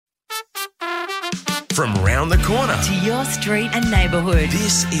From round the corner to your street and neighbourhood.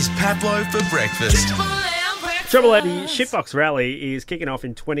 This is Pablo for breakfast. Triple A, the Shitbox Rally is kicking off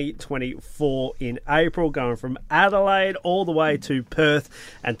in 2024 in April, going from Adelaide all the way to Perth,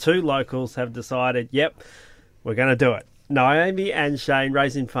 and two locals have decided, yep, we're going to do it. Naomi and Shane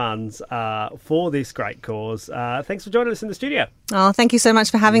raising funds for this great cause. Thanks for joining us in the studio. Oh, thank you so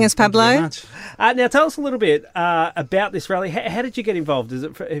much for having us, Pablo. Thank you very much. Now, tell us a little bit about this rally. How did you get involved?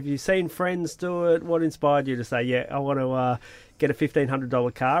 Have you seen friends do it? What inspired you to say, yeah, I want to get a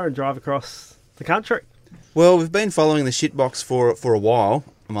 $1,500 car and drive across the country? Well, we've been following the Shitbox for a while.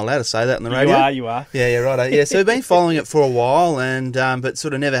 Am I allowed to say that on the radio? You are. Yeah, right. Yeah, so we've been following it for a while, and but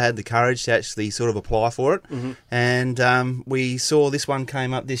sort of never had the courage to actually sort of apply for it. Mm-hmm. And we saw this one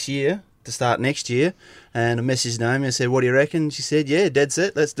came up this year to start next year, and I messaged Naomi and said, "What do you reckon?" She said, "Yeah, dead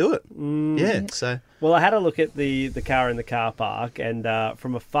set, let's do it." Yeah, so. Well, I had a look at the car in the car park, and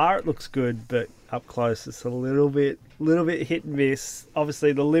from afar it looks good, but up close it's a little bit hit and miss.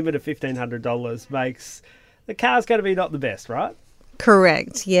 Obviously, the limit of $1,500 makes the car's going to be not the best, right?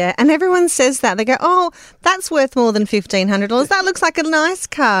 Correct, yeah. And everyone says that. They go, oh, that's worth more than $1,500. That looks like a nice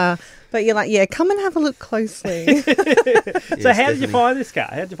car. But you're like, yeah, come and have a look closely. So how did you find this car?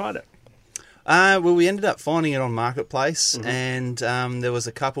 How did you find it? Well, we ended up finding it on Marketplace, and there was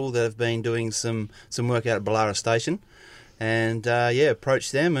a couple that have been doing some work out at Ballara Station. And,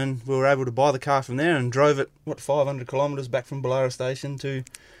 approached them, and we were able to buy the car from there and drove it, 500 kilometres back from Ballara Station to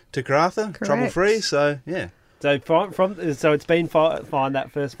Karratha, trouble-free. So, yeah. So so it's been fine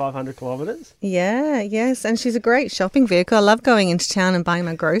that first 500 kilometres? Yeah, yes. And she's a great shopping vehicle. I love going into town and buying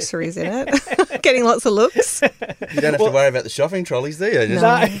my groceries in it. Getting lots of looks. You don't have to worry about the shopping trolleys, do you?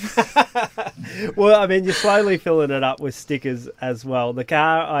 No. Well, I mean, you're slowly filling it up with stickers as well. The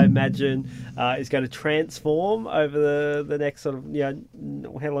car, I imagine, is going to transform over the next sort of,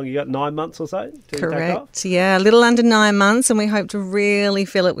 how long you got? 9 months or so? To Correct. Take off? Yeah, a little under 9 months, and we hope to really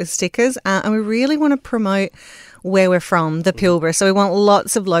fill it with stickers. And we really want to promote where we're from, the Pilbara. So we want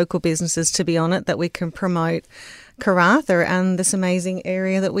lots of local businesses to be on it that we can promote Karratha and this amazing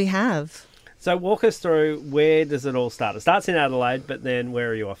area that we have. So walk us through, where does it all start? It starts in Adelaide, but then where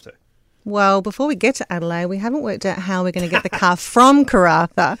are you off to? Well, before we get to Adelaide, we haven't worked out how we're going to get the car from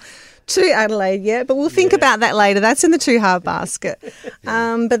Karratha to Adelaide yet, but we'll think about that later. That's in the too-hard basket.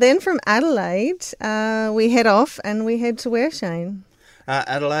 But then from Adelaide, we head off and we head to where, Shane?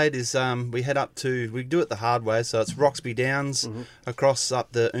 Adelaide is, we do it the hard way, so it's Roxby Downs, across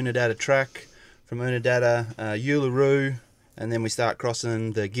up the Unadada track, from Unadada, Uluru, and then we start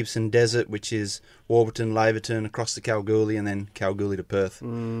crossing the Gibson Desert, which is Warburton, Laverton, across to Kalgoorlie, and then Kalgoorlie to Perth.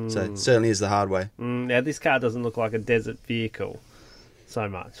 So it certainly is the hard way. Now, this car doesn't look like a desert vehicle so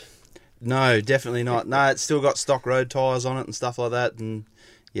much. No, definitely not. No, it's still got stock road tyres on it and stuff like that, and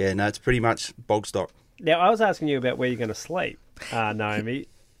yeah, no, it's pretty much bog stock. Now, I was asking you about where you're going to sleep, Naomi.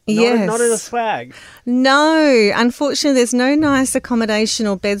 Yes. Not in a swag. No, unfortunately, there's no nice accommodation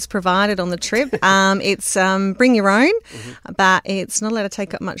or beds provided on the trip. It's bring your own, but it's not allowed to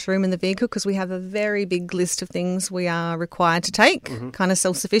take up much room in the vehicle because we have a very big list of things we are required to take, kind of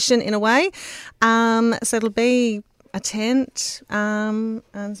self-sufficient in a way. So it'll be a tent and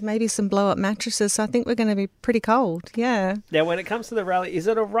maybe some blow-up mattresses. So I think we're going to be pretty cold, yeah. Now, when it comes to the rally, is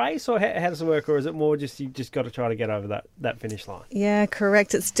it a race or how does it work? Or is it more just you just got to try to get over that finish line? Yeah,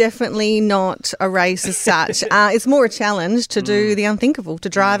 correct. It's definitely not a race as such. It's more a challenge to do the unthinkable, to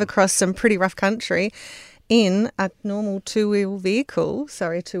drive across some pretty rough country in a normal two-wheel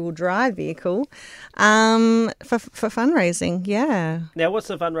drive vehicle for fundraising, yeah. Now, what's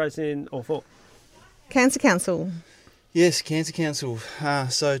the fundraising all for? Cancer Council. Yes, Cancer Council.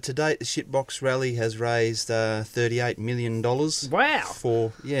 So to date, the Shitbox Rally has raised $38 million.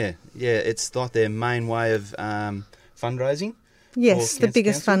 Wow! It's like their main way of fundraising. Yes, the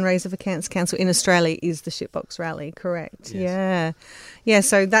biggest fundraiser for Cancer Council in Australia is the Shitbox Rally, correct. Yes. Yeah,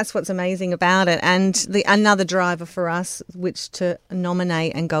 so that's what's amazing about it. And another driver for us, which to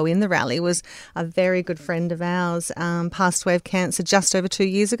nominate and go in the rally, was a very good friend of ours, passed away of cancer just over 2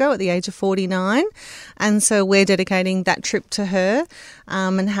 years ago at the age of 49. And so we're dedicating that trip to her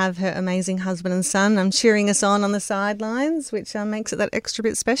and have her amazing husband and son cheering us on the sidelines, which makes it that extra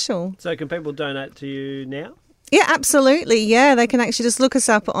bit special. So can people donate to you now? Yeah, absolutely. Yeah, they can actually just look us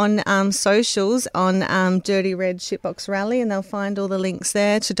up on socials on Dirty Red Shitbox Rally, and they'll find all the links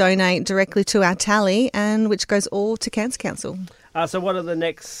there to donate directly to our tally, and which goes all to Cancer Council. So what are the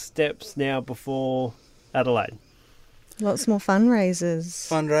next steps now before Adelaide? Lots more fundraisers.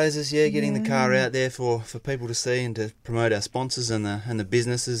 Getting the car out there for people to see and to promote our sponsors and the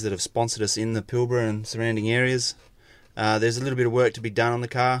businesses that have sponsored us in the Pilbara and surrounding areas. There's a little bit of work to be done on the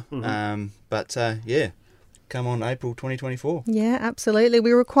car, but come on April 2024. Yeah, absolutely.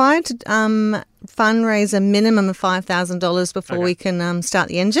 We're required to fundraise a minimum of $5,000 before we can start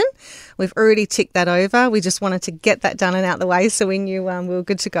the engine. We've already ticked that over. We just wanted to get that done and out the way so we knew we were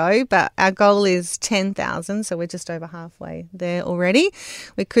good to go. But our goal is $10,000, so we're just over halfway there already.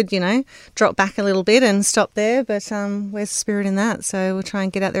 We could, drop back a little bit and stop there, but where's the spirit in that? So we'll try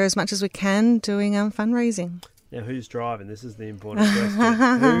and get out there as much as we can doing fundraising. Now, who's driving? This is the important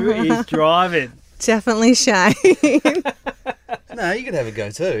question. Who is driving? Definitely Shane. No, you could have a go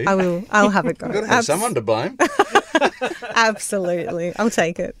too. I'll have a go. You've got to have someone to blame. Absolutely. I'll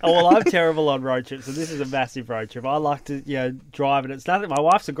take it. Oh, well, I'm terrible on road trips, and this is a massive road trip. I like to, drive, and it's nothing. My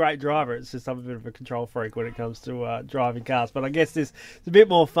wife's a great driver. It's just I'm a bit of a control freak when it comes to driving cars. But I guess this is a bit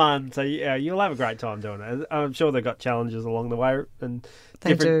more fun, so you'll have a great time doing it. I'm sure they've got challenges along the way and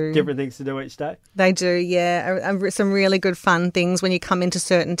different things to do each day. They do, yeah. Some really good fun things when you come into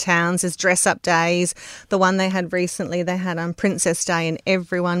certain towns. There's dress-up days. The one they had recently, they had Princess Day, and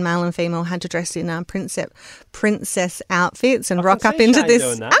everyone, male and female, had to dress in princess outfits and rock up into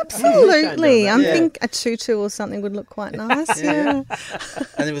this. Absolutely. I think a tutu or something would look quite nice. Yeah.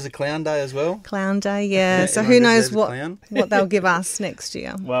 And there was a clown day as well. Clown day, yeah. So who knows what they'll give us next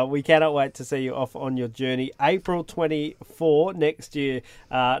year. Well, we cannot wait to see you off on your journey. April 24 next year.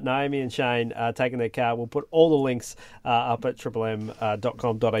 Naomi and Shane taking their car. We'll put all the links up at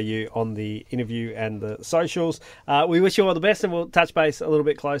triplem.com.au on the interview and the socials. We wish you all the best, and we'll touch base a little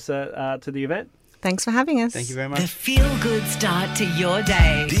bit closer to the event. Thanks for having us. Thank you very much. The feel-good start to your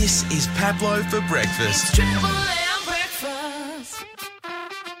day. This is Pablo for breakfast. Triple M.